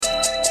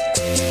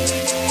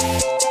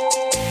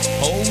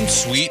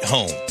Sweet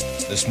Home.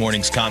 This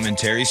morning's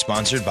commentary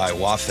sponsored by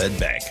WaFd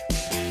Bank.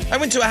 I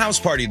went to a house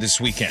party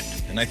this weekend,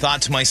 and I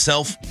thought to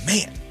myself,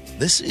 man,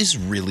 this is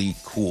really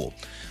cool.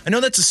 I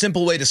know that's a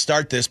simple way to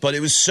start this, but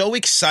it was so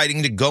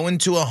exciting to go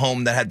into a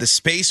home that had the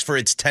space for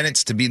its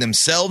tenants to be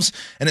themselves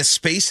and a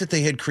space that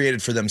they had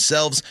created for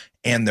themselves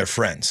and their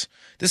friends.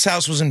 This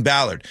house was in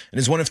Ballard and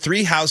is one of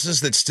 3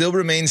 houses that still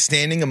remain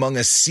standing among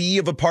a sea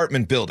of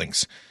apartment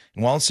buildings.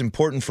 And while it's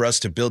important for us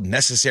to build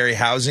necessary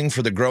housing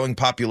for the growing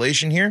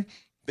population here,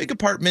 big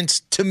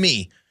apartments, to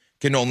me,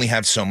 can only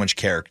have so much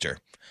character.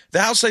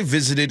 The house I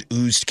visited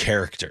oozed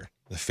character.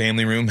 The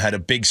family room had a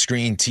big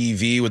screen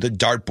TV with a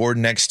dartboard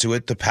next to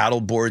it, the paddle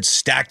boards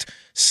stacked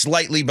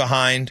slightly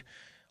behind.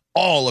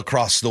 All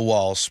across the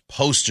walls,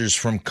 posters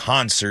from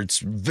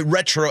concerts,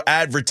 retro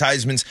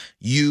advertisements,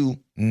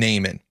 you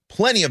name it.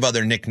 Plenty of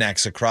other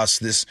knickknacks across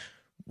this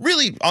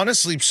really,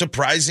 honestly,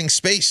 surprising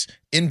space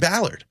in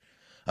Ballard.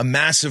 A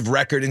massive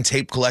record and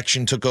tape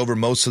collection took over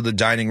most of the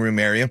dining room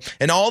area,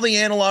 and all the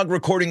analog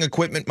recording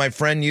equipment my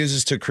friend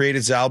uses to create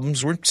his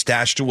albums were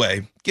stashed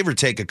away, give or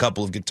take a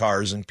couple of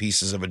guitars and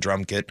pieces of a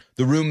drum kit.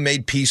 The room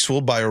made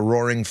peaceful by a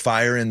roaring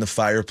fire in the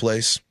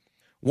fireplace.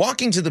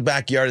 Walking to the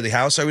backyard of the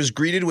house, I was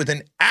greeted with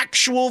an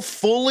actual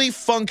fully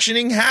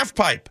functioning half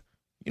pipe.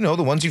 You know,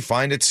 the ones you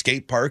find at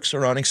skate parks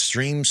or on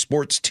extreme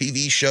sports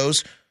TV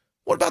shows.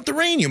 What about the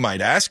rain, you might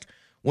ask?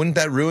 Wouldn't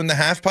that ruin the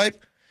half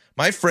pipe?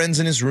 My friends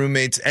and his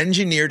roommates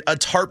engineered a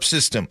tarp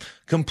system,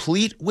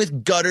 complete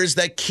with gutters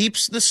that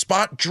keeps the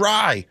spot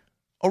dry,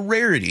 a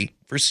rarity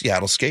for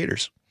Seattle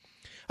skaters.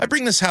 I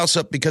bring this house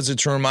up because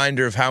it's a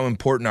reminder of how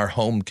important our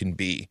home can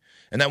be,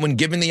 and that when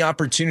given the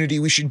opportunity,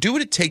 we should do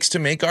what it takes to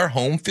make our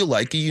home feel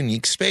like a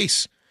unique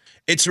space.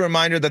 It's a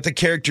reminder that the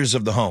characters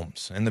of the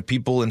homes and the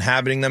people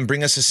inhabiting them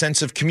bring us a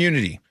sense of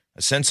community,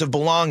 a sense of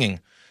belonging,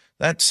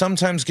 that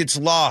sometimes gets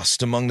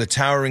lost among the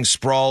towering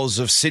sprawls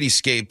of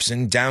cityscapes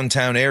in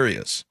downtown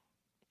areas.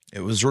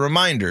 It was a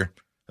reminder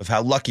of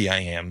how lucky I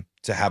am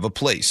to have a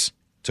place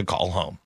to call home.